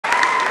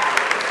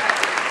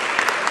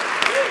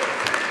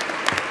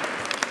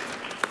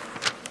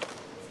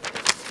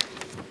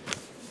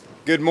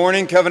Good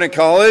morning, Covenant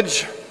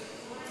College.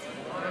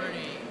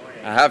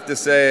 I have to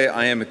say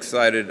I am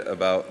excited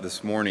about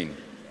this morning.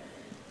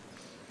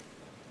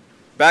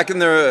 Back in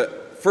the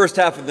first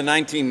half of the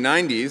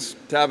 1990s,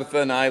 Tabitha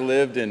and I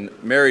lived in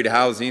married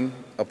housing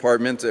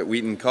apartments at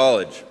Wheaton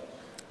College.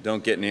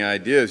 Don't get any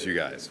ideas, you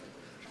guys.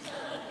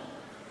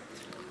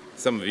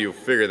 Some of you will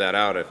figure that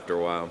out after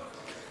a while.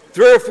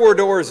 3 or 4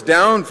 doors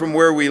down from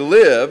where we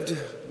lived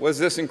was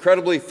this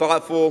incredibly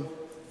thoughtful,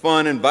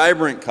 fun, and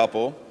vibrant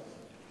couple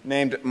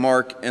named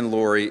Mark and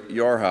Lori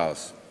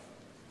Yarhouse.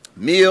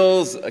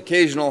 Meals,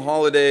 occasional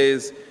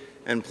holidays,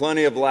 and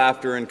plenty of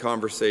laughter and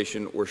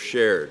conversation were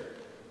shared.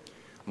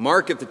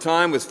 Mark at the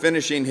time was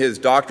finishing his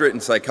doctorate in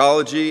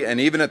psychology,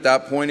 and even at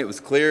that point it was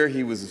clear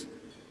he was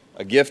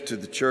a gift to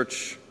the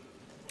church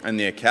and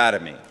the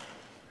academy.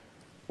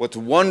 What's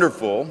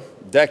wonderful,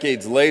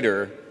 decades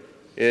later,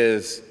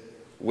 is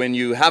when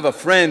you have a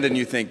friend and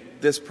you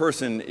think, this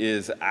person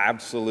is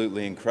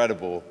absolutely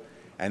incredible,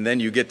 and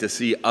then you get to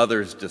see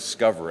others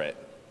discover it.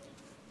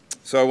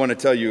 So I want to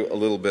tell you a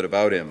little bit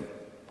about him.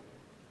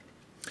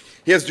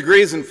 He has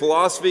degrees in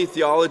philosophy,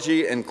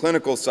 theology, and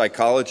clinical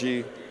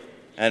psychology.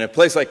 And at a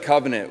place like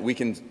Covenant, we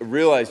can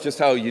realize just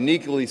how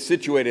uniquely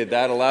situated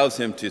that allows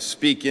him to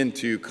speak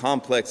into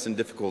complex and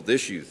difficult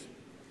issues.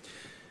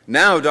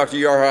 Now, Dr.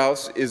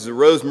 Yarhouse is the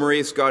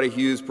Rosemary Scotty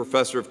Hughes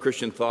Professor of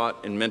Christian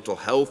Thought and Mental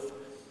Health,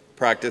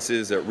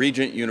 practices at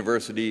Regent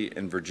University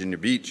in Virginia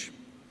Beach.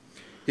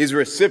 He's a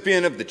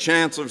recipient of the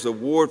Chancellor's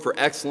Award for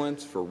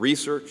Excellence for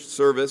Research,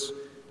 Service,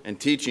 and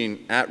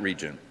Teaching at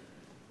Regent.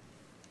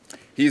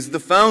 He's the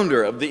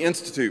founder of the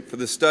Institute for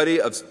the Study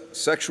of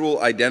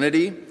Sexual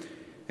Identity, and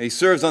he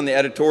serves on the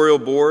editorial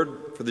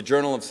board for the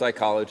Journal of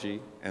Psychology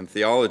and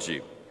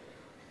Theology.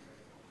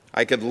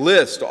 I could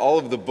list all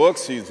of the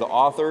books he's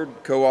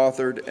authored,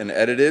 co-authored, and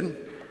edited.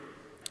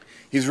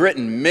 He's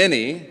written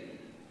many,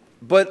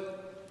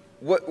 but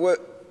what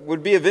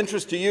would be of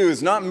interest to you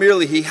is not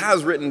merely he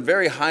has written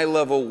very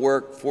high-level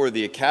work for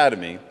the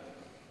academy,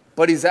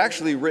 but he's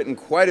actually written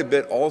quite a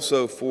bit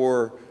also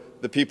for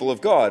the people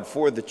of God,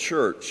 for the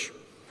church,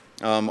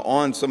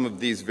 on some of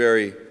these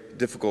very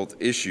difficult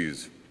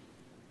issues.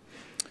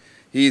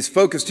 He's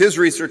focused his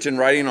research and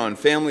writing on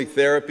family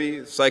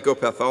therapy,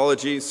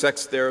 psychopathology,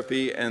 sex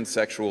therapy, and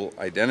sexual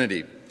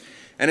identity.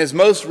 And his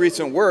most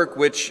recent work,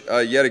 which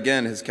yet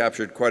again has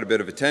captured quite a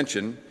bit of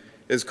attention,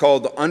 is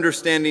called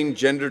Understanding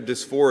Gender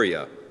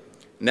Dysphoria,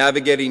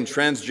 Navigating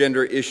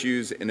Transgender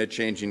Issues in a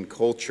Changing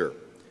Culture,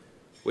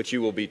 which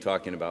you will be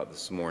talking about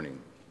this morning.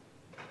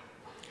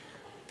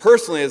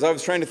 Personally, as I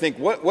was trying to think,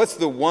 what's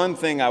the one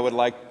thing I would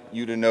like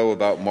you to know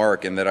about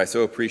Mark and that I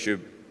so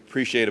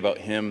appreciate about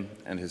him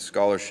and his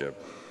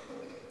scholarship?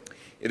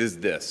 It is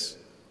this: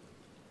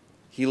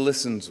 he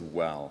listens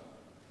well.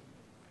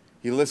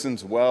 He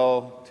listens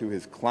well to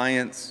his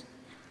clients.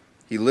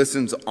 He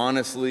listens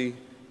honestly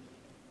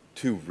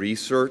to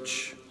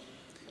research.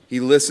 He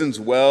listens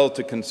well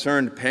to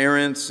concerned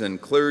parents and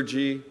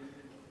clergy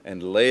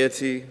and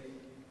laity.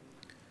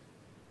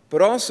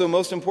 But also,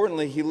 most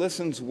importantly, he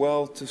listens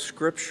well to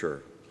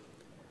Scripture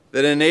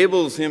that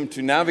enables him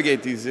to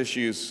navigate these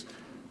issues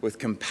with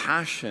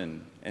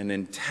compassion and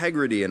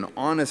integrity and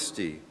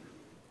honesty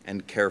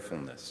and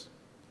carefulness.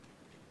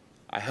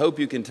 I hope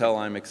you can tell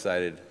I'm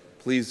excited.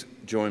 Please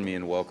join me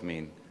in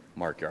welcoming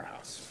Mark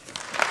Yarhouse.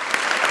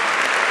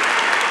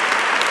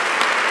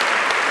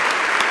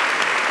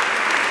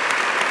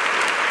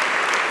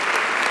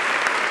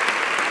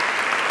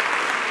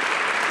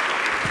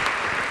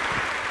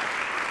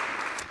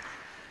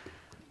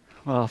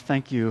 Well,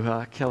 thank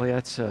you, Kelly.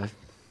 That's a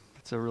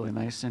really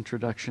nice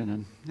introduction,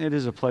 and it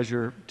is a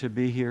pleasure to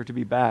be here, to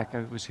be back.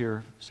 I was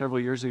here several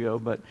years ago,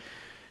 but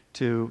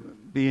to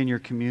be in your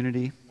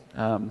community.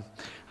 I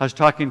was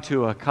talking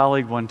to a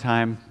colleague one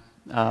time.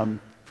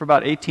 For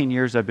about 18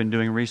 years, I've been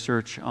doing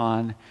research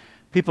on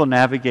people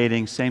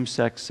navigating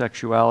same-sex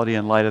sexuality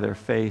in light of their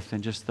faith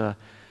and just the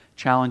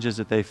challenges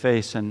that they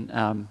face.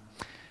 And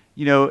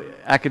you know,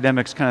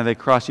 academics they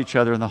cross each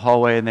other in the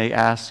hallway and they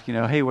ask,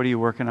 hey, what are you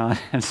working on?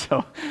 And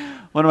so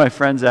one of my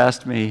friends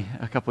asked me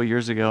a couple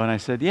years ago, and I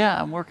said,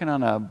 yeah, I'm working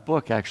on a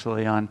book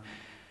actually on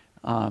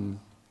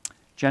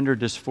gender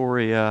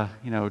dysphoria,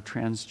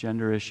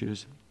 transgender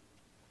issues.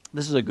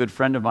 This is a good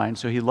friend of mine,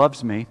 so he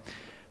loves me,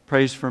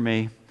 prays for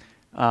me,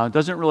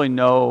 doesn't really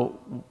know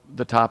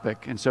the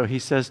topic. And so he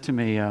says to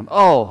me,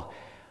 oh,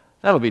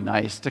 that'll be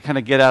nice to kind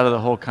of get out of the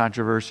whole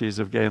controversies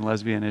of gay and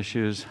lesbian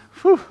issues.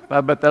 Whew,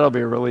 I bet that'll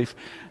be a relief.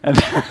 And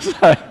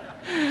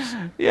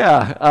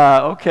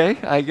okay,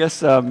 I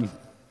guess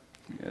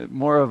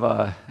more of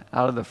a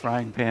out of the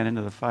frying pan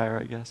into the fire,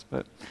 I guess.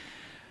 But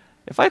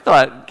if I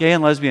thought gay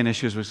and lesbian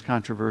issues was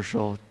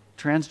controversial,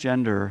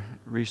 transgender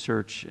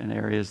research in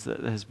areas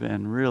that has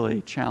been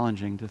really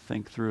challenging to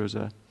think through as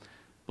a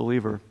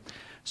believer.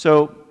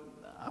 So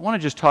I want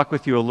to just talk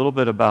with you a little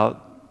bit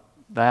about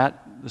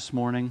that this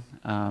morning.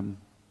 I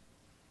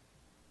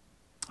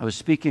was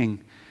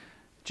speaking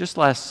just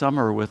last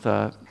summer with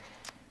an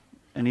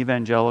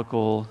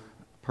evangelical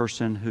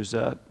person who's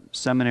a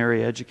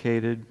seminary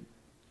educated,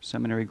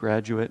 seminary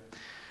graduate,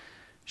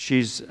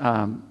 She's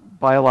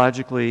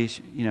biologically,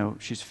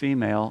 she's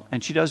female,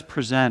 and she does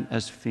present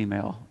as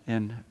female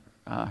in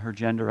her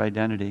gender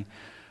identity,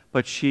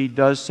 but she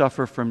does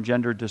suffer from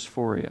gender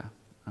dysphoria,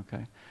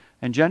 okay?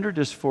 And gender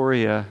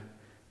dysphoria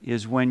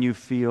is when you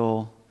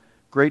feel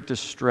great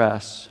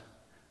distress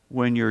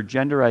when your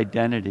gender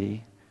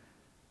identity,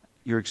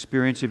 your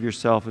experience of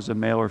yourself as a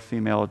male or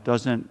female,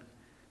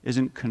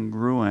 isn't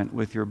congruent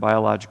with your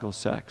biological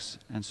sex.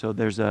 And so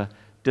there's a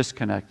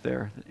disconnect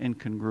there,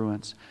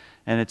 incongruence,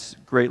 and it's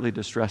greatly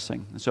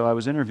distressing. And so I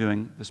was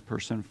interviewing this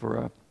person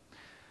for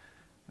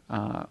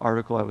an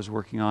article I was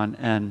working on,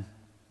 and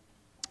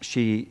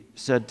she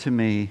said to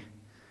me,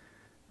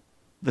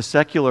 the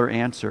secular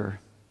answer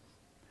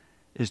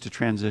is to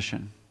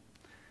transition.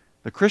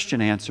 The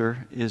Christian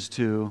answer is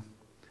to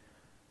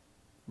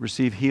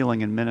receive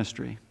healing in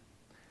ministry.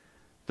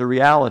 The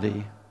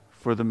reality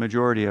for the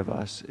majority of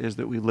us is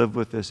that we live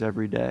with this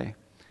every day,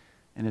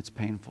 and it's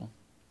painful.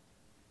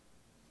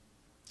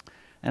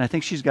 And I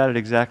think she's got it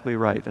exactly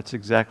right. That's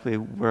exactly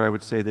where I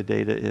would say the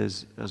data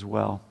is as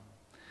well.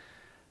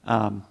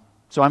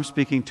 So I'm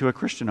speaking to a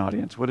Christian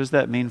audience. What does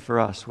that mean for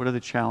us? What are the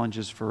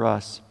challenges for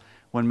us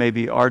when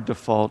maybe our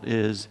default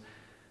is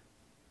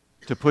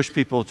to push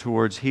people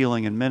towards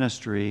healing and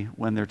ministry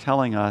when they're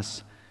telling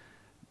us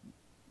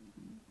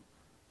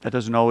that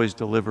doesn't always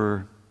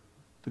deliver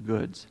the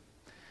goods?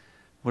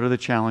 What are the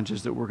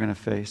challenges that we're going to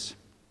face?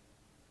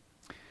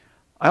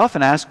 I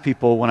often ask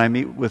people when I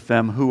meet with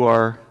them who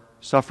are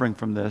suffering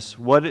from this,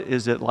 what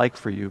is it like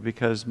for you?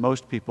 Because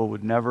most people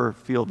would never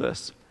feel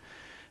this.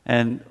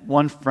 And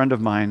one friend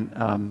of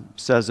mine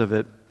says of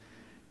it,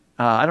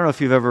 I don't know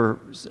if you've ever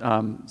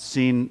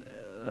seen,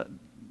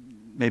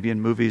 maybe in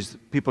movies,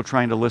 people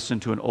trying to listen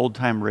to an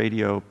old-time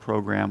radio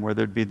program where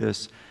there'd be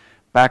this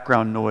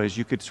background noise.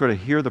 You could sort of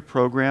hear the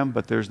program,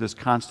 but there's this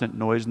constant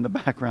noise in the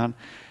background.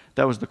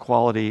 That was the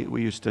quality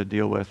we used to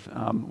deal with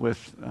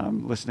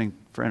listening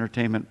for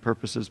entertainment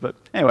purposes. But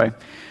anyway,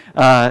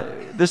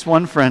 this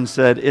one friend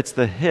said, it's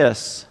the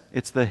hiss.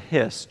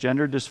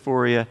 Gender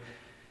dysphoria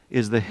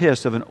is the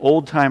hiss of an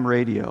old-time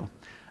radio,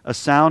 a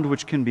sound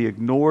which can be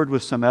ignored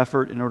with some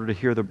effort in order to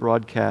hear the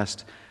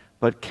broadcast,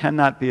 but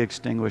cannot be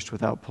extinguished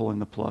without pulling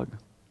the plug.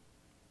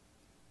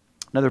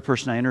 Another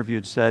person I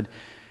interviewed said,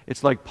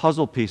 it's like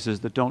puzzle pieces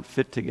that don't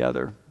fit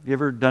together. Have you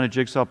ever done a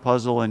jigsaw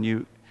puzzle and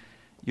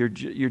you're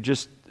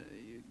just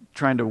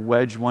trying to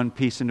wedge one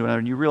piece into another,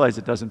 and you realize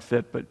it doesn't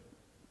fit, but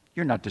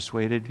you're not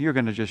dissuaded. You're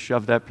going to just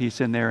shove that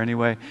piece in there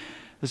anyway.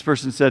 This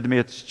person said to me,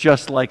 it's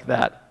just like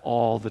that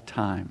all the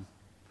time.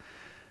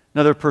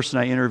 Another person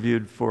I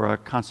interviewed for a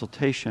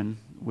consultation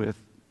with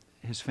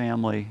his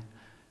family,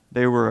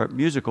 they were a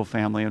musical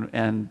family,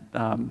 and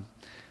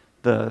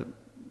the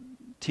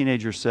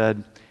teenager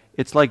said,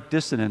 it's like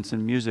dissonance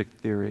in music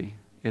theory.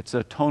 It's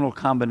a tonal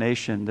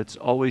combination that's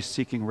always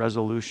seeking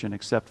resolution,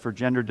 except for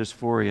gender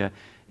dysphoria,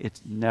 it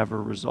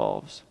never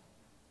resolves.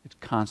 It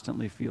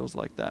constantly feels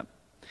like that.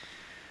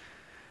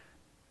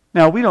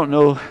 Now, we don't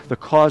know the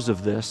cause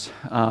of this.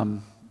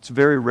 It's a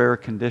very rare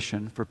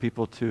condition for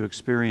people to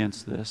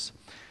experience this.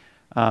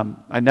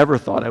 I never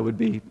thought I would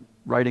be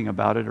writing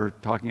about it or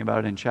talking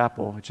about it in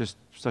chapel. It's just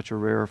such a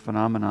rare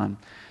phenomenon.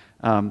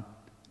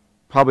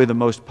 Probably the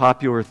most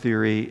popular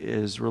theory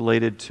is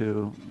related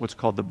to what's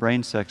called the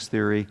brain sex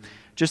theory.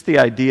 Just the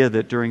idea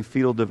that during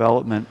fetal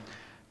development,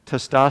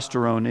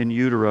 testosterone in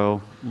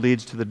utero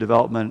leads to the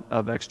development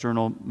of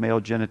external male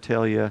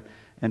genitalia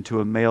and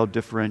to a male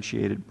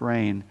differentiated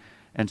brain.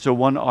 And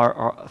so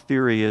our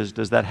theory is,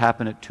 does that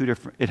happen at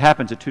it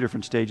happens at two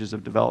different stages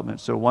of development.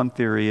 So one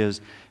theory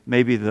is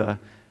maybe the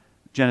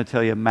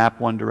genitalia map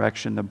one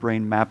direction, the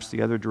brain maps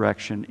the other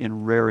direction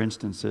in rare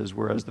instances,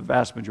 whereas the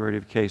vast majority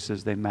of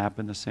cases they map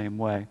in the same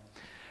way.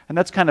 And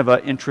that's kind of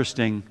an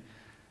interesting,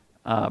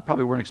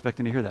 probably weren't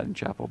expecting to hear that in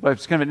chapel, but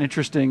it's kind of an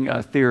interesting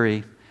theory.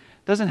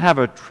 It doesn't have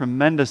a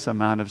tremendous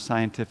amount of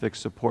scientific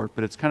support,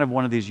 but it's kind of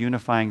one of these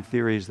unifying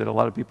theories that a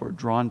lot of people are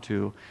drawn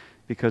to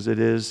because it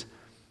is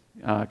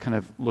kind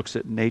of looks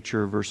at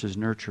nature versus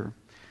nurture.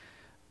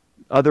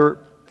 Other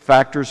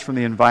factors from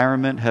the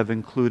environment have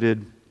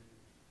included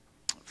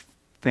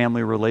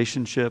family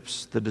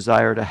relationships, the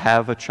desire to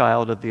have a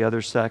child of the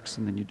other sex,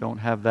 and then you don't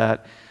have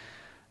that,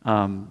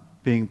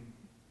 being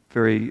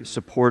very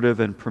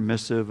supportive and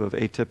permissive of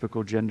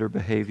atypical gender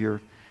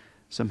behavior,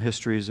 some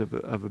histories of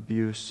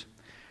abuse.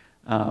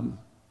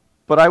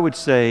 But I would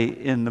say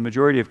in the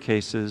majority of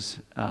cases,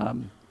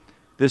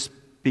 this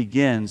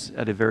begins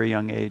at a very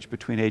young age,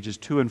 between ages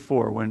 2 and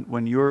 4,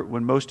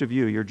 when most of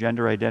you, your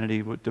gender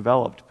identity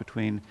developed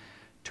between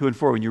 2 and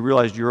 4, when you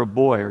realized you're a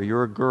boy or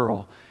you're a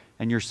girl,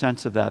 and your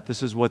sense of that,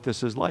 this is what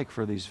this is like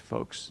for these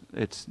folks.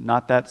 It's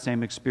not that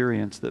same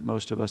experience that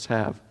most of us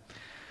have.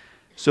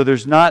 So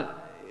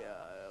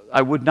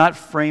I would not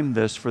frame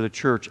this for the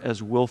church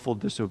as willful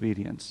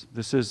disobedience.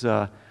 This is,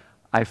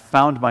 I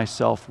found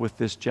myself with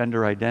this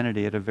gender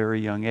identity at a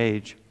very young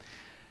age,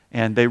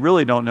 and they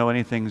really don't know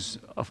anything's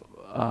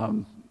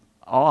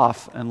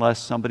off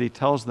unless somebody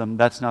tells them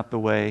that's not the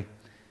way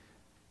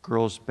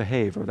girls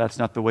behave, or that's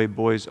not the way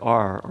boys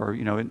are, or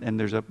and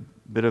there's a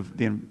bit of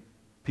the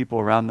people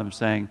around them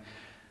saying,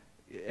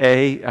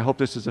 A, I hope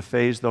this is a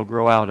phase they'll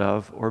grow out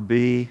of, or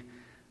B,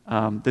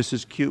 this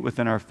is cute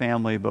within our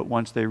family, but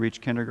once they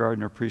reach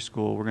kindergarten or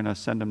preschool, we're going to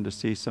send them to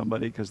see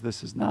somebody because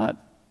this is not,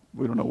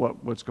 we don't know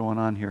what's going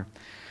on here.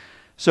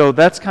 So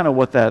that's kind of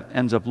what that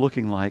ends up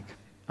looking like.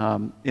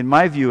 In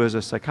my view as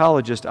a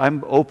psychologist,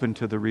 I'm open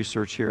to the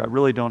research here. I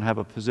really don't have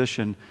a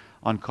position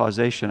on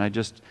causation. I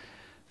just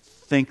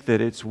think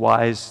that it's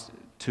wise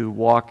to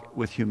walk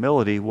with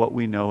humility what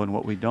we know and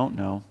what we don't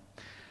know.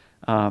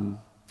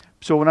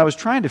 So when I was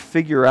trying to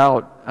figure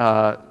out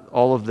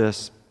all of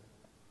this,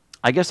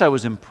 I guess I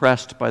was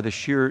impressed by the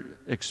sheer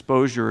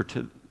exposure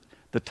to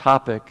the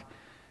topic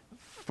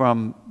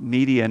from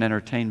media and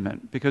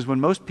entertainment. Because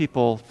when most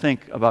people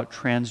think about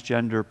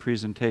transgender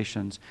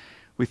presentations,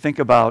 we think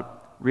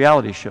about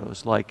reality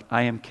shows like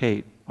I Am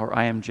Kate or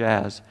I Am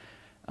Jazz.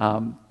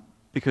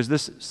 Because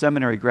this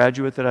seminary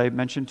graduate that I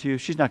mentioned to you,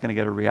 she's not going to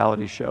get a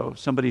reality show.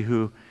 Somebody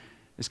who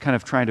is kind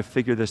of trying to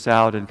figure this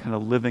out and kind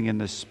of living in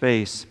this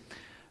space.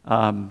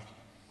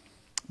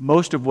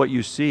 Most of what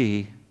you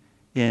see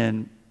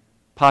in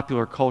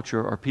popular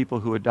culture are people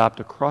who adopt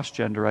a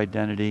cross-gender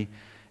identity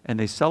and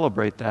they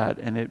celebrate that,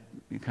 and it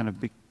kind of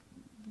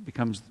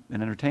becomes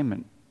an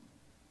entertainment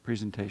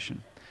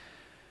presentation.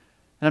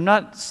 And I'm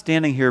not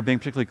standing here being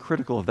particularly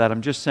critical of that.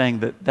 I'm just saying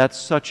that that's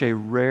such a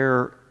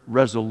rare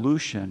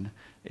resolution.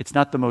 It's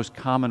not the most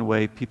common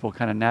way people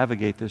kind of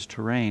navigate this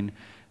terrain,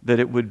 that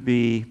it would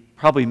be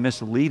probably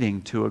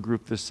misleading to a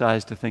group this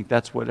size to think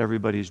that's what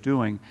everybody's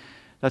doing.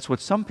 That's what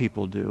some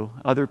people do.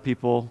 Other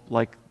people,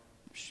 like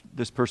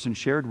this person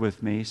shared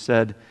with me,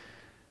 said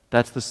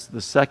that's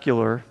the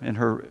secular, in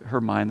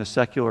her mind, the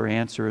secular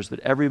answer is that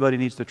everybody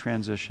needs to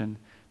transition.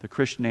 The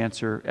Christian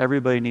answer,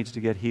 everybody needs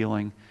to get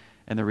healing.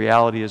 And the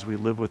reality is we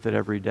live with it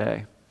every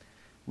day.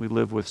 We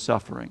live with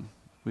suffering.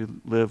 We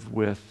live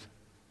with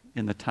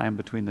in the time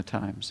between the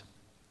times.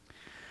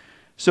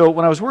 So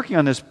when I was working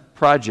on this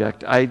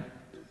project, I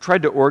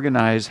tried to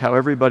organize how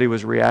everybody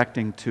was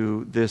reacting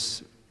to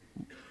this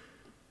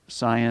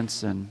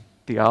science and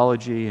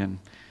theology and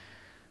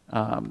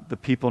the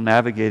people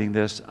navigating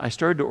this. I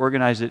started to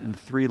organize it in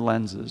 3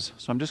 lenses.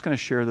 So I'm just going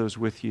to share those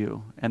with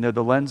you. And they're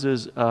the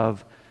lenses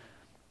of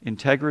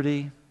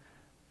integrity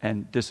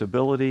and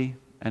disability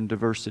and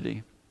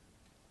diversity.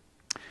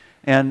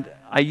 And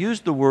I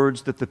used the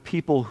words that the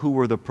people who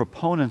were the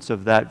proponents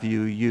of that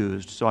view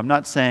used. So I'm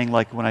not saying,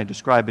 like when I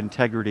describe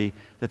integrity,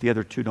 that the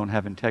other 2 don't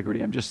have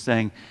integrity. I'm just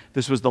saying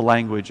this was the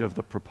language of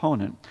the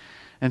proponent.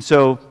 And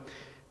so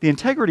the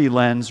integrity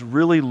lens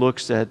really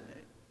looks at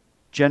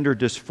gender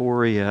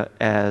dysphoria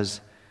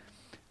as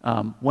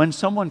when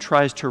someone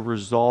tries to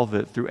resolve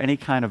it through any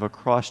kind of a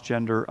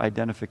cross-gender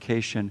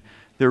identification,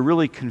 they're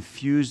really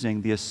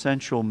confusing the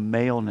essential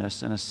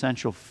maleness and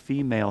essential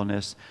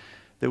femaleness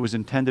that was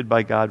intended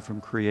by God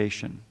from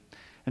creation.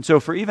 And so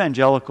for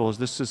evangelicals,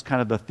 this is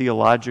kind of the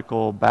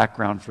theological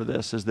background for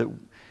this, is that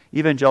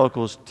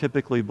evangelicals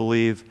typically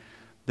believe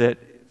that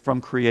from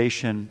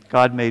creation,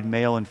 God made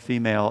male and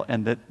female,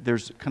 and that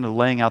there's kind of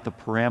laying out the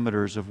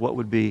parameters of what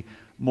would be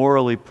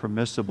morally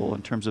permissible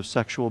in terms of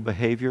sexual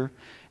behavior.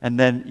 And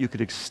then you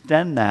could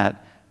extend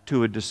that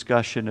to a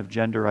discussion of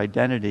gender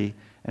identity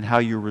and how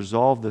you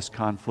resolve this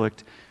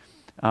conflict.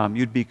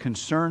 You'd be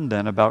concerned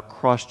then about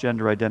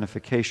cross-gender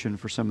identification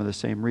for some of the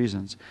same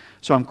reasons.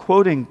 So I'm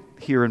quoting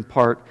here in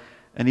part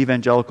an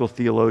evangelical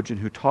theologian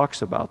who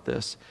talks about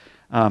this,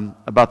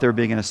 about there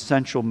being an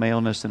essential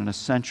maleness and an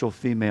essential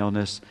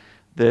femaleness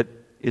that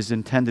is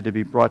intended to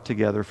be brought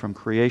together from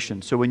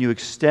creation. So when you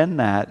extend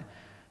that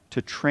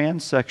to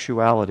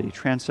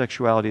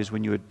transsexuality is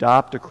when you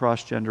adopt a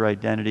cross-gender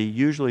identity,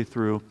 usually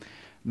through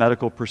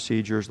medical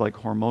procedures like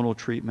hormonal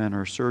treatment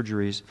or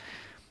surgeries.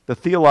 The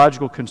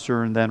theological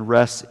concern then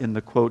rests in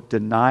the, quote,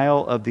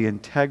 denial of the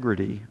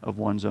integrity of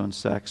one's own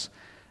sex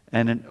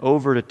and an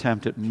overt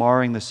attempt at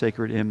marring the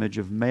sacred image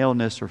of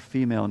maleness or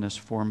femaleness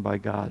formed by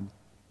God.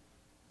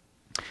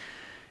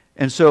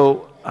 And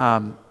so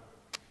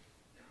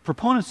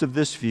proponents of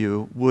this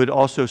view would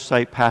also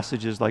cite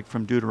passages like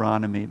from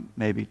Deuteronomy,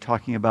 maybe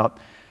talking about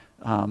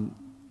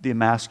the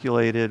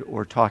emasculated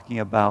or talking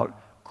about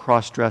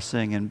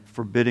cross-dressing and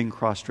forbidding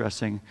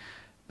cross-dressing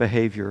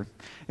behavior.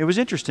 It was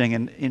interesting,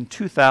 in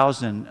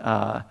 2000,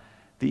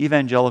 the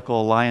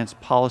Evangelical Alliance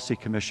Policy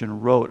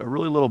Commission wrote a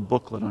really little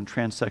booklet on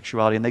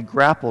transsexuality, and they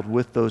grappled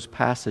with those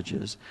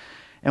passages.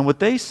 And what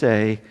they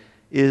say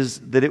is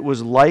that it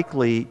was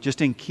likely,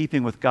 just in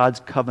keeping with God's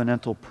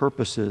covenantal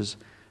purposes,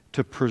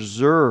 to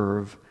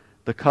preserve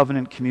the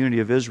covenant community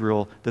of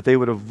Israel, that they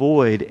would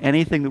avoid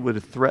anything that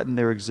would threaten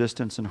their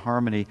existence and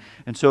harmony.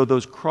 And so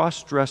those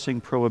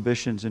cross-dressing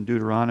prohibitions in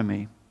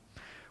Deuteronomy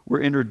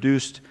were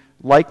introduced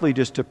likely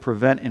just to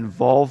prevent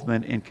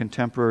involvement in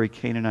contemporary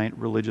Canaanite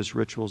religious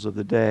rituals of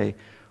the day,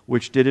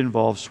 which did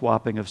involve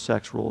swapping of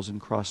sex roles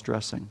and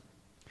cross-dressing.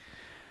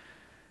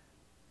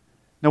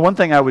 Now, one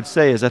thing I would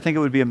say is I think it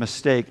would be a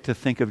mistake to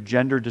think of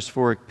gender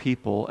dysphoric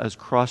people as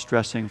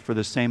cross-dressing for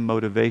the same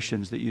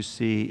motivations that you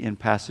see in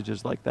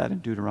passages like that in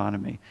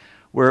Deuteronomy,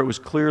 where it was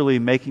clearly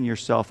making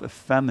yourself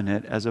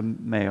effeminate as a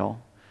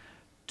male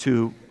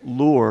to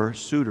lure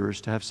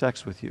suitors to have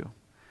sex with you.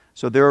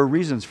 So there are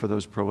reasons for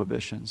those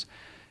prohibitions.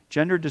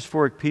 Gender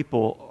dysphoric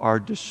people are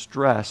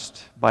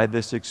distressed by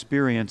this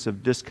experience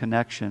of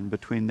disconnection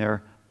between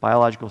their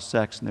biological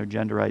sex and their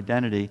gender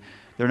identity.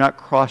 They're not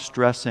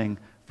cross-dressing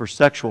for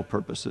sexual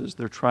purposes.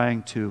 They're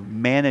trying to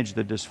manage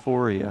the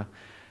dysphoria,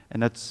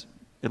 and that's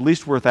at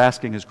least worth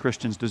asking as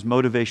Christians, does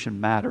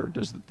motivation matter?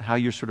 Does how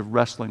you're sort of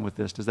wrestling with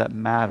this, does that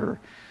matter?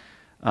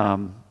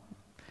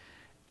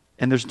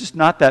 And there's just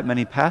not that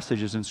many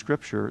passages in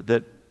Scripture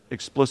that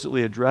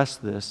explicitly address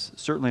this,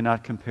 certainly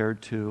not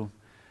compared to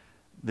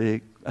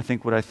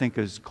what I think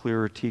is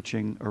clearer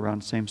teaching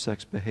around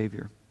same-sex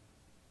behavior.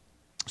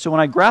 So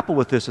when I grapple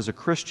with this as a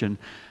Christian,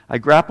 I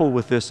grapple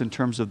with this in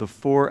terms of the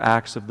 4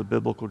 acts of the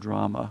biblical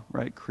drama,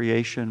 right?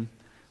 Creation,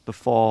 the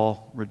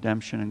fall,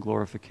 redemption, and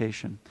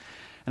glorification.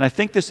 And I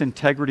think this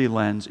integrity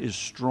lens is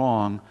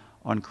strong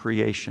on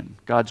creation,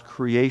 God's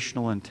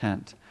creational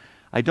intent.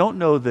 I don't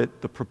know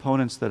that the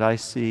proponents that I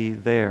see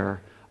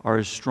there are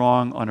as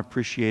strong on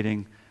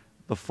appreciating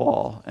the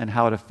fall and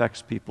how it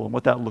affects people and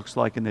what that looks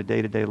like in their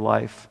day-to-day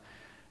life,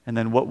 and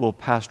then what will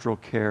pastoral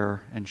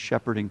care and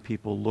shepherding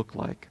people look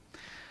like.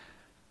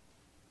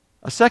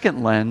 A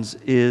second lens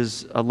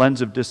is a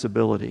lens of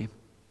disability.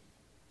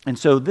 And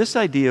so this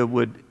idea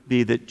would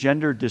be that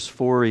gender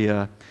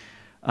dysphoria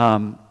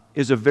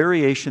is a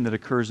variation that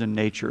occurs in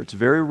nature. It's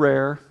very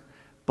rare,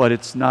 but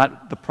it's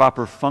not the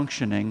proper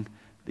functioning.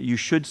 You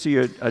should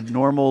see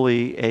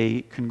normally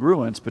a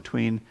congruence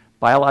between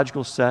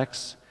biological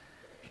sex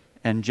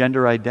and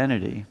gender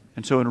identity.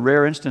 And so in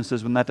rare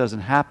instances when that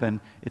doesn't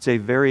happen, it's a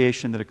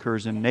variation that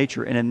occurs in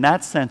nature. And in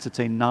that sense, it's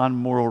a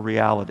non-moral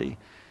reality.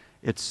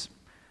 It's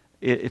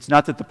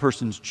not that the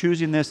person's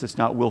choosing this, it's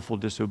not willful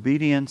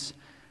disobedience,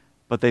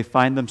 but they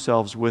find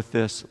themselves with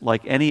this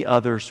like any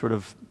other sort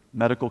of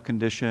medical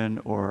condition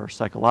or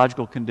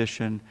psychological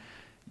condition.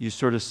 You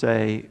sort of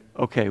say,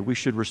 okay, we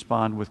should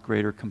respond with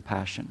greater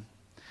compassion.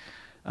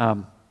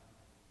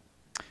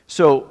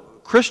 So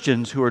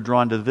Christians who are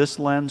drawn to this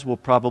lens will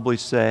probably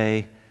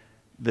say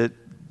that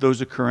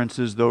those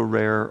occurrences, though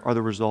rare, are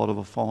the result of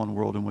a fallen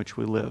world in which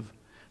we live.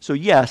 So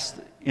yes,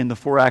 in the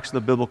 4 acts of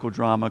the biblical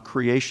drama,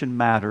 creation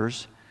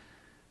matters.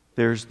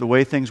 There's the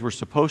way things were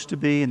supposed to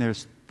be, and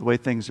there's the way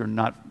things are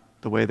not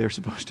the way they're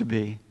supposed to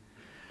be.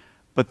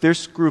 But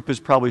this group is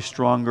probably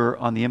stronger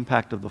on the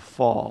impact of the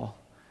fall,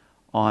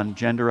 on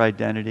gender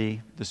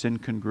identity, this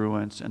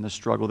incongruence, and the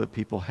struggle that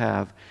people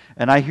have.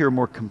 And I hear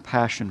more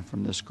compassion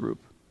from this group.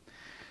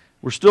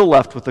 We're still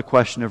left with the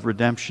question of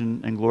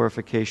redemption and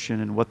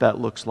glorification and what that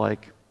looks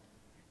like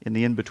in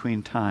the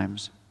in-between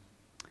times.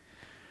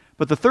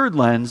 But the third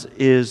lens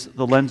is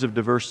the lens of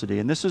diversity,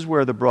 and this is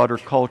where the broader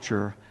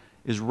culture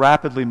is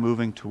rapidly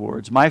moving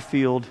towards. My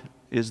field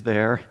is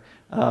there.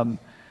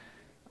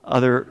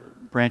 Other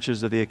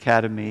branches of the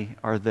academy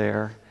are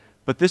there.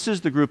 But this is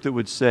the group that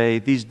would say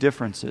these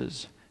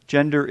differences,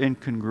 gender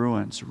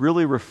incongruence,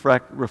 really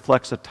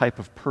reflects a type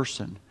of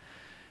person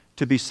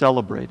to be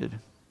celebrated.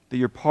 That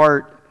you're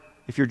part,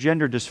 if you're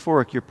gender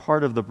dysphoric, you're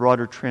part of the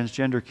broader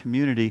transgender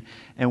community,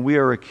 and we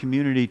are a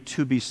community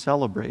to be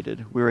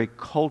celebrated. We're a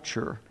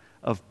culture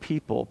of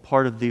people,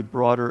 part of the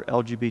broader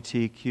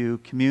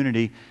LGBTQ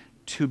community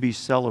to be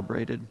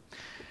celebrated.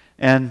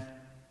 And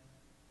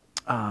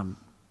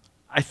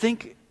I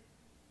think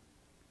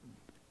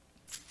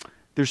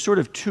there's sort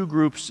of 2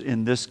 groups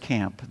in this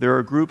camp. There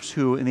are groups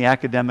who, in the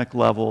academic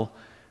level,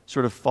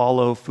 sort of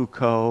follow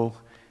Foucault,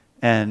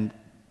 and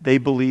they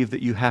believe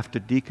that you have to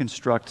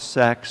deconstruct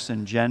sex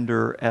and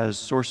gender as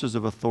sources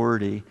of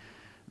authority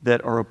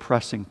that are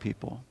oppressing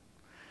people.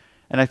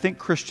 And I think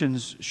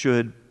Christians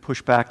should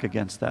push back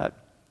against that.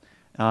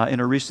 In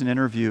a recent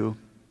interview,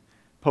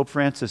 Pope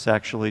Francis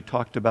actually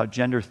talked about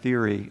gender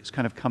theory. It's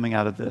kind of coming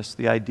out of this,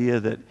 the idea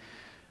that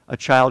a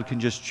child can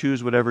just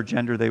choose whatever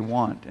gender they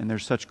want, and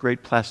there's such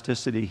great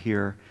plasticity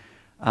here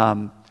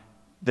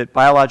that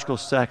biological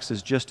sex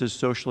is just as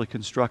socially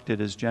constructed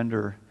as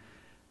gender.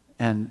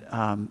 And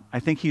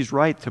I think he's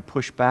right to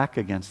push back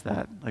against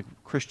that. Like,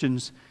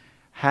 Christians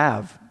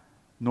have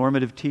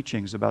normative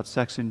teachings about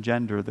sex and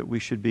gender that we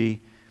should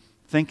be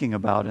thinking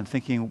about and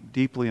thinking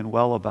deeply and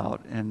well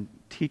about and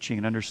teaching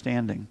and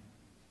understanding.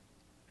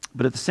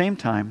 But at the same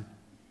time,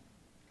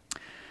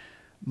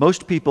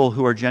 most people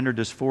who are gender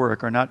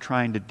dysphoric are not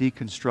trying to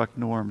deconstruct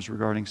norms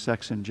regarding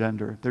sex and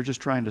gender. They're just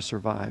trying to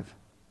survive.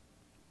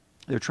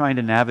 They're trying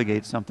to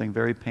navigate something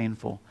very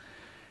painful.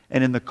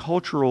 And in the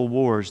cultural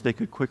wars, they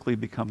could quickly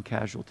become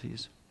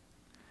casualties.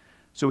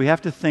 So we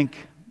have to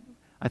think,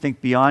 I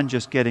think, beyond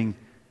just getting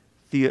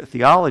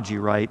theology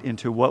right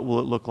into what will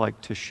it look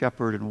like to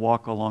shepherd and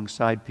walk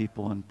alongside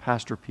people and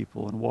pastor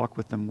people and walk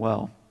with them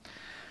well.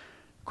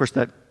 Of course,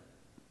 that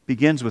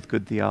begins with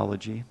good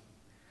theology.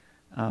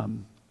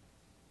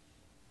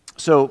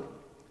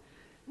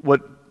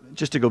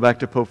 Just to go back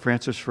to Pope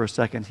Francis for a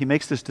second, he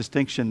makes this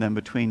distinction then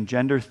between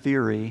gender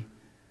theory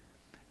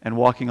and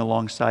walking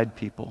alongside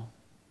people.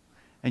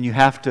 And you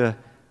have to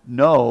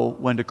know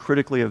when to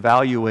critically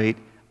evaluate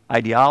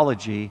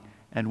ideology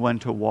and when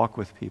to walk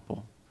with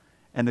people.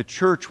 And the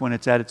church, when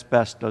it's at its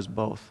best, does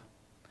both.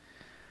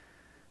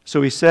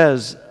 So he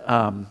says,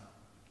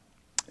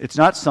 it's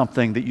not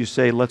something that you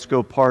say, let's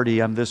go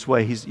party, I'm this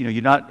way.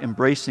 You're not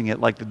embracing it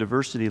like the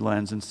diversity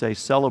lens and say,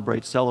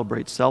 celebrate,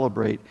 celebrate,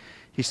 celebrate.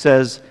 He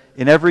says,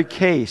 in every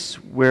case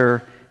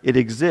where it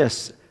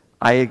exists,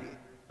 I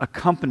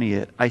accompany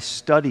it, I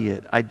study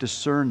it, I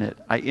discern it,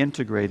 I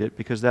integrate it,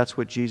 because that's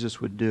what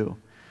Jesus would do.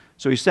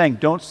 So he's saying,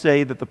 don't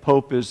say that the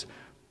Pope is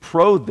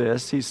pro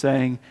this. He's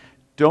saying,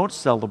 don't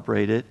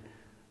celebrate it,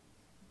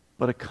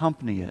 but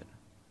accompany it,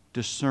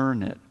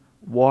 discern it,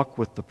 walk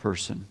with the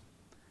person.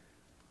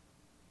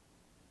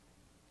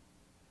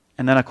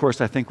 And then, of course,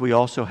 I think we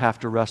also have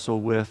to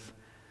wrestle with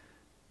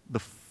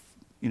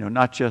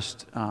not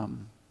just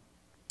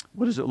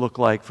what does it look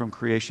like from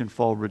creation,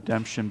 fall,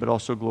 redemption, but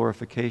also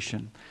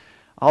glorification.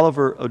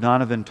 Oliver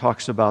O'Donovan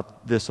talks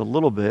about this a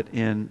little bit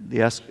in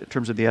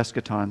terms of the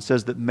eschaton.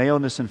 Says that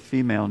maleness and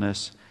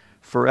femaleness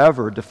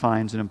forever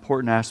defines an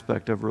important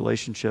aspect of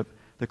relationship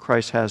that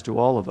Christ has to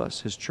all of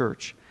us, His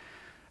church.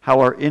 How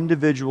our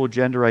individual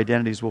gender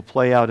identities will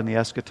play out in the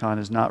eschaton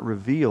is not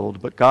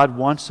revealed, but God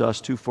wants us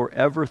to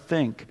forever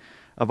think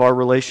of our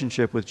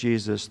relationship with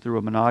Jesus through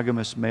a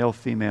monogamous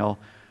male-female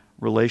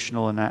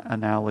relational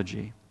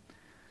analogy.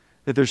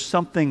 That there's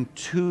something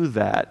to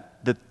that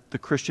the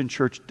Christian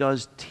church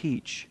does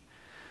teach.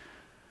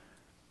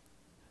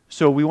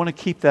 So we want to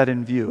keep that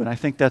in view, and I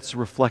think that's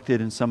reflected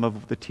in some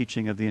of the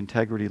teaching of the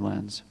integrity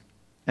lens.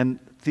 And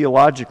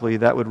theologically,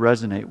 that would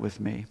resonate with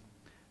me.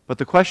 But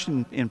the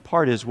question in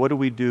part is, what do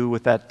we do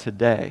with that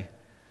today?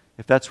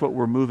 If that's what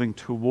we're moving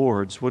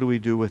towards, what do we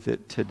do with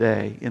it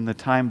today, in the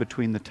time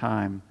between the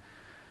times,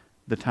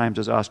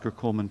 as Oscar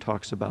Kuhlman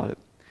talks about it?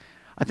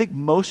 I think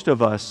most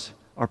of us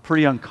are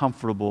pretty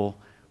uncomfortable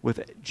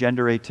with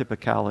gender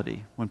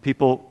atypicality. When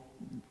people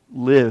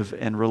live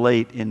and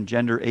relate in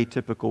gender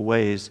atypical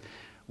ways,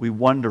 we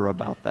wonder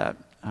about that.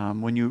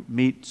 When you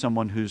meet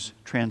someone who's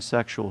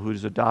transsexual,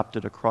 who's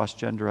adopted a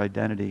cross-gender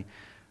identity,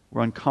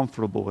 we're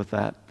uncomfortable with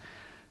that.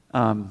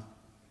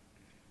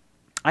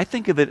 I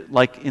think of it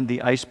like in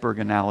the iceberg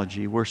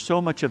analogy, where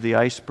so much of the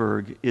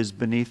iceberg is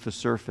beneath the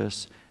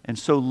surface and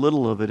so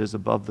little of it is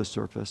above the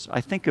surface.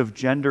 I think of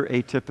gender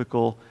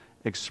atypical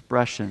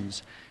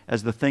expressions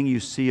as the thing you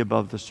see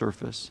above the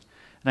surface.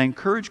 And I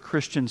encourage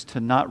Christians to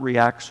not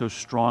react so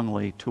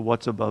strongly to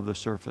what's above the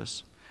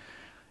surface.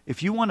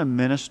 If you want to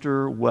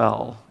minister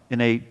well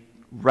in a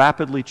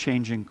rapidly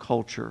changing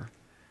culture,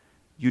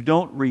 you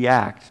don't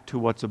react to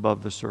what's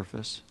above the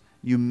surface.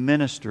 You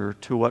minister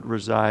to what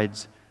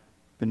resides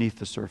beneath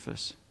the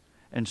surface.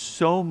 And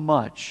so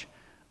much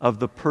of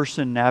the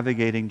person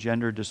navigating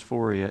gender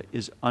dysphoria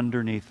is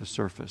underneath the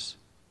surface.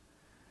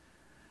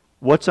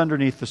 What's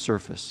underneath the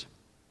surface?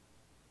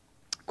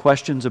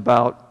 Questions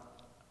about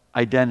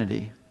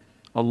identity,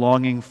 a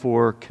longing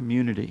for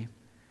community,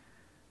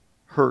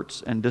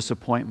 hurts and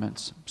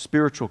disappointments,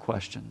 spiritual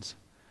questions.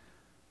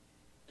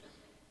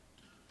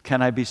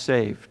 Can I be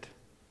saved?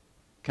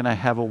 Can I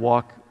have a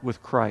walk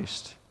with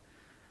Christ?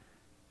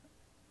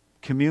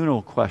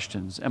 Communal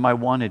questions. Am I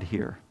wanted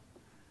here?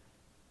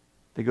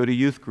 They go to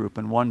youth group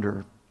and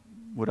wonder,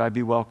 would I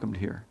be welcomed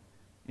here?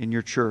 In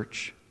your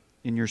church,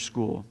 in your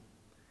school?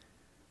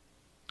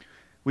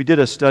 We did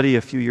a study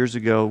a few years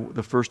ago,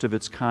 the first of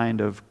its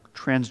kind, of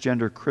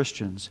transgender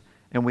Christians,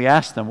 and we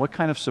asked them, what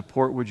kind of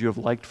support would you have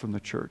liked from the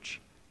church?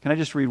 Can I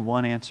just read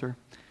one answer?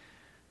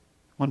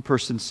 One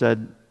person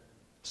said,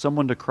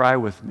 someone to cry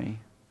with me.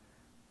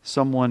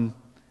 Someone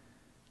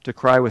to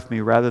cry with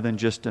me rather than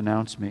just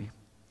denounce me.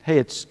 Hey,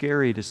 it's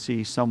scary to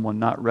see someone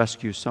not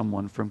rescue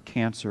someone from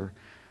cancer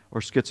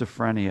or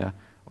schizophrenia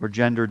or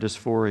gender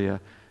dysphoria,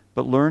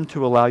 but learn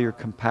to allow your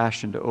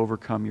compassion to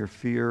overcome your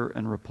fear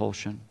and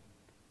repulsion.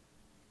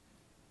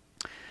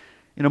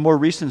 In a more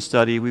recent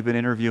study, we've been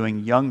interviewing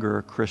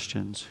younger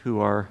Christians who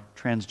are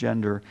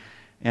transgender,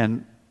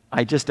 and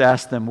I just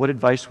asked them, what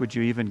advice would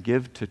you even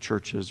give to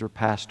churches or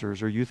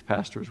pastors or youth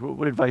pastors?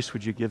 What advice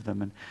would you give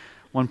them? And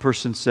one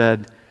person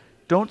said,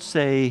 don't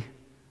say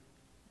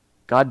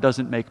God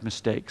doesn't make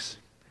mistakes.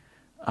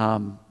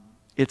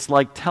 It's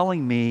like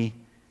telling me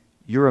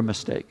you're a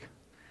mistake,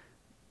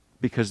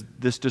 because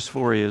this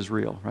dysphoria is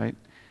real, right?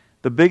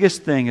 The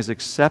biggest thing is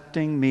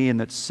accepting me and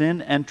that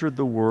sin entered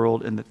the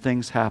world and that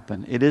things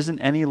happen. It isn't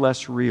any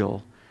less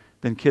real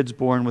than kids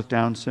born with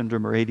Down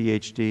syndrome or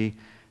ADHD,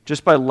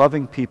 just by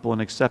loving people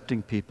and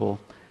accepting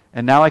people.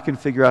 And now I can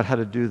figure out how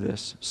to do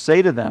this.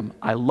 Say to them,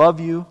 I love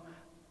you,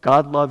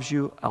 God loves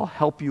you, I'll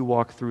help you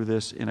walk through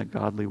this in a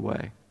godly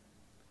way.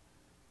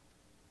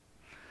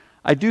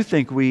 I do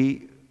think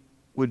we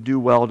would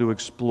do well to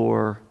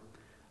explore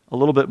a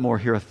little bit more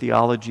here a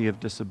theology of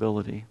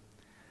disability.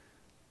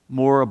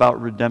 More about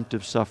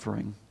redemptive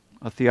suffering,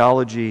 a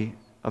theology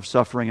of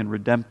suffering and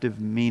redemptive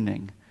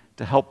meaning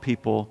to help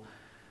people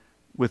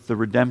with the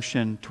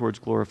redemption towards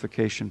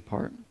glorification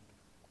part.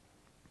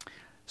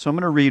 So I'm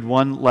going to read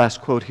one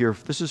last quote here.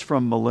 This is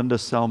from Melinda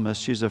Selmas.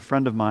 She's a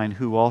friend of mine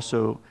who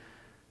also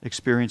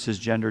experiences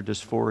gender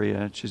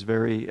dysphoria.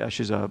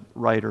 She's a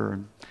writer,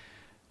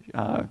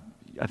 and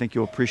I think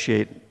you'll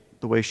appreciate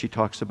the way she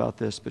talks about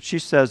this, but she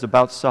says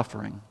about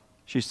suffering,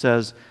 she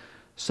says,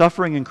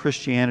 suffering in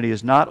Christianity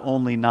is not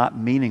only not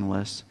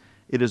meaningless,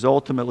 it is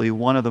ultimately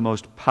one of the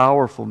most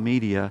powerful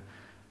media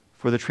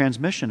for the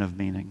transmission of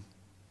meaning.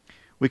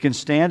 We can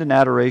stand in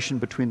adoration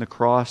between the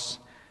cross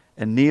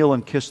and kneel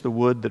and kiss the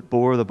wood that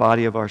bore the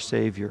body of our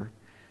Savior,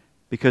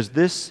 because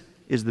this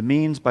is the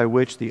means by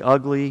which the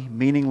ugly,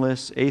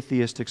 meaningless,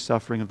 atheistic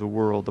suffering of the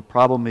world, the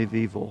problem of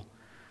evil,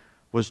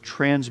 was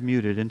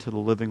transmuted into the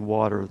living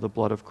water, the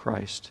blood of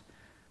Christ,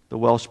 the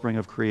wellspring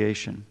of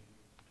creation.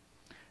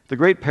 The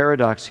great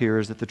paradox here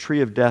is that the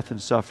tree of death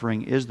and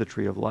suffering is the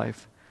tree of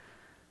life.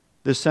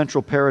 This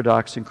central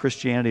paradox in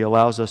Christianity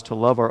allows us to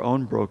love our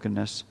own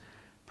brokenness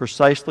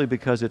precisely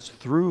because it's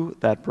through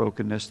that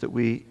brokenness that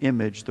we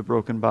image the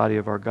broken body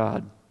of our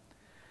God.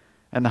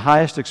 And the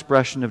highest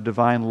expression of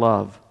divine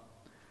love,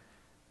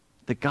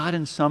 that God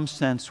in some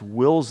sense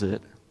wills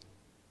it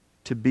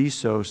to be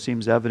so,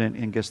 seems evident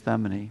in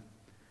Gethsemane.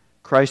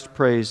 Christ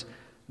prays,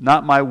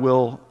 "Not my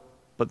will,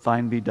 but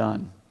thine be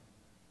done."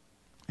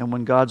 And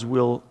when God's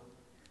will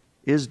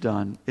is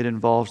done, it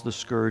involves the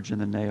scourge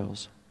and the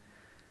nails.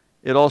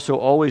 It also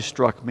always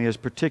struck me as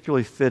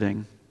particularly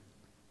fitting,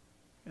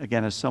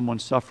 again, as someone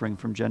suffering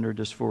from gender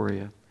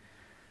dysphoria,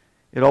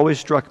 it always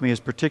struck me as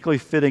particularly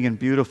fitting and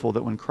beautiful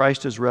that when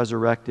Christ is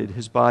resurrected,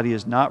 his body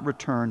is not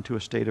returned to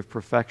a state of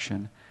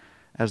perfection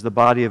as the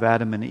body of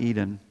Adam and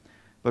Eden,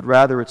 but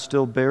rather it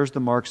still bears the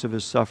marks of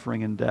his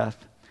suffering and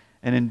death.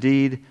 And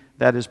indeed,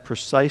 that is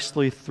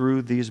precisely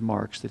through these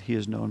marks that he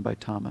is known by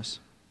Thomas.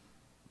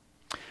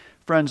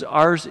 Friends,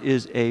 ours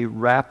is a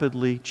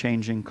rapidly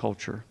changing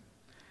culture.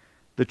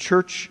 The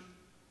church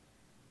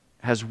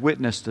has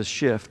witnessed a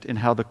shift in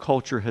how the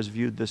culture has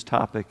viewed this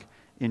topic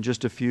in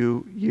just a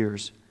few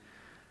years.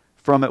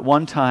 From at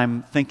one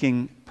time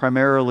thinking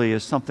primarily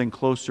as something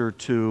closer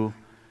to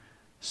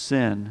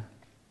sin,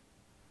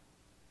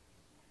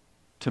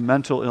 to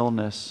mental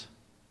illness,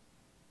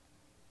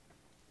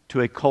 to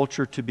a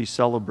culture to be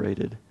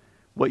celebrated.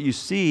 What you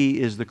see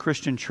is the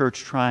Christian church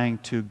trying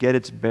to get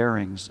its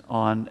bearings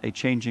on a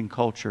changing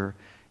culture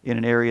in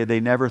an area they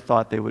never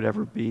thought they would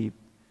ever be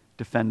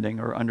defending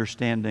or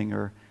understanding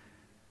or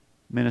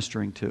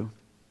ministering to.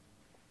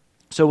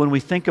 So when we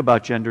think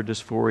about gender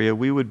dysphoria,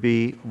 we would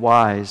be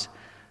wise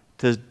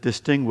to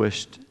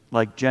distinguish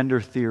like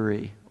gender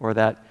theory or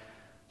that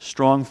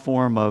strong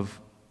form of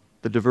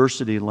the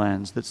diversity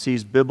lens that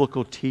sees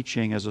biblical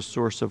teaching as a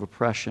source of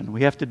oppression.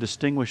 We have to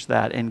distinguish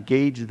that,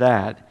 engage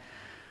that,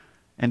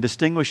 and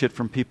distinguish it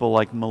from people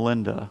like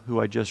Melinda,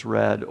 who I just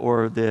read,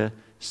 or the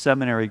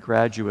seminary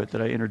graduate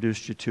that I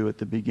introduced you to at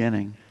the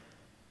beginning.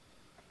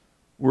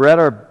 We're at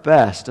our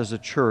best as a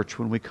church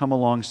when we come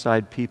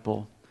alongside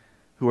people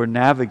who are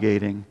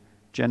navigating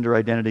gender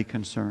identity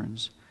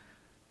concerns.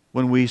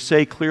 When we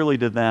say clearly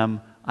to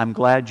them, "I'm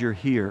glad you're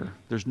here.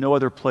 There's no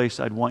other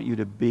place I'd want you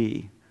to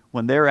be."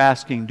 When they're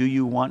asking, "Do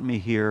you want me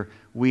here?"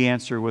 we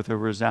answer with a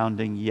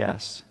resounding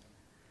yes.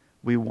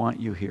 We want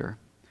you here.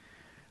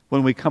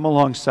 When we come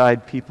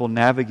alongside people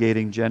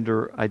navigating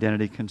gender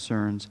identity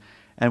concerns,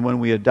 and when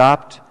we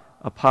adopt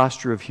a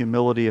posture of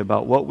humility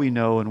about what we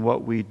know and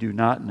what we do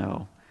not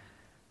know,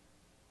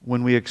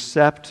 when we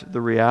accept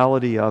the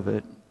reality of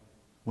it,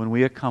 when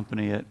we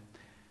accompany it,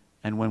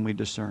 and when we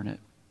discern it.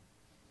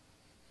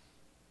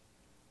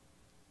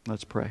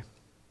 Let's pray.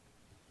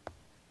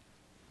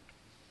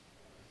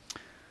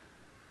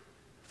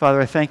 Father,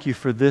 I thank you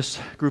for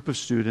this group of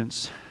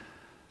students,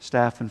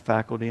 staff and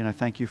faculty, and I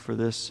thank you for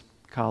this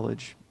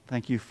college.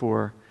 Thank you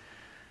for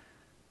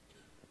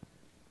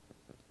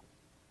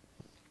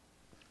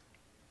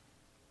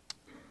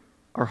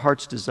our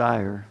heart's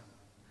desire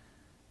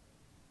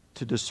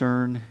to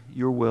discern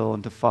your will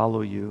and to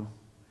follow you,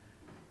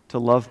 to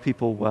love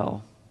people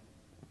well.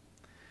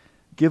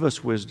 Give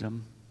us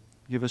wisdom,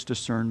 give us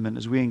discernment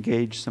as we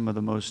engage some of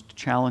the most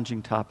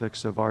challenging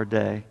topics of our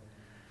day,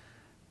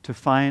 to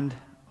find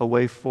a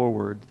way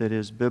forward that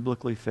is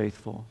biblically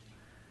faithful,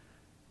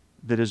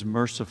 that is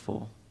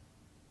merciful,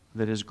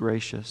 that is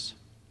gracious.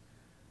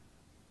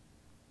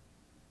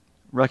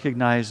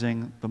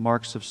 Recognizing the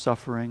marks of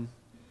suffering,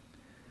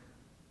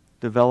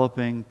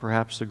 developing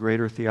perhaps a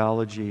greater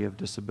theology of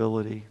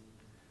disability,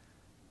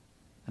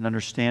 an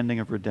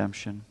understanding of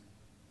redemption.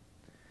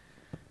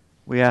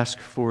 We ask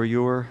for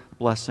your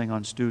blessing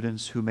on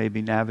students who may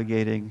be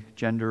navigating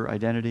gender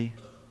identity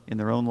in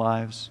their own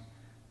lives,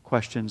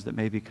 questions that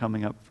may be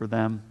coming up for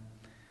them.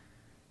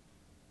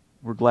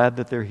 We're glad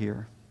that they're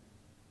here.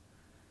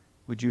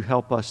 Would you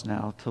help us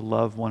now to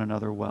love one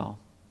another well,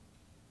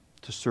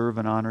 to serve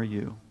and honor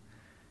you?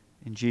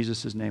 In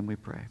Jesus' name we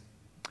pray.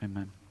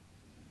 Amen.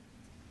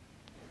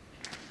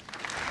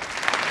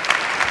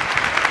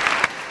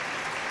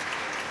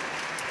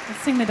 Let's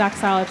sing the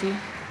doxology.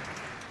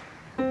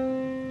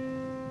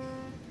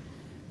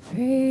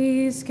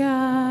 Praise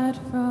God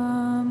from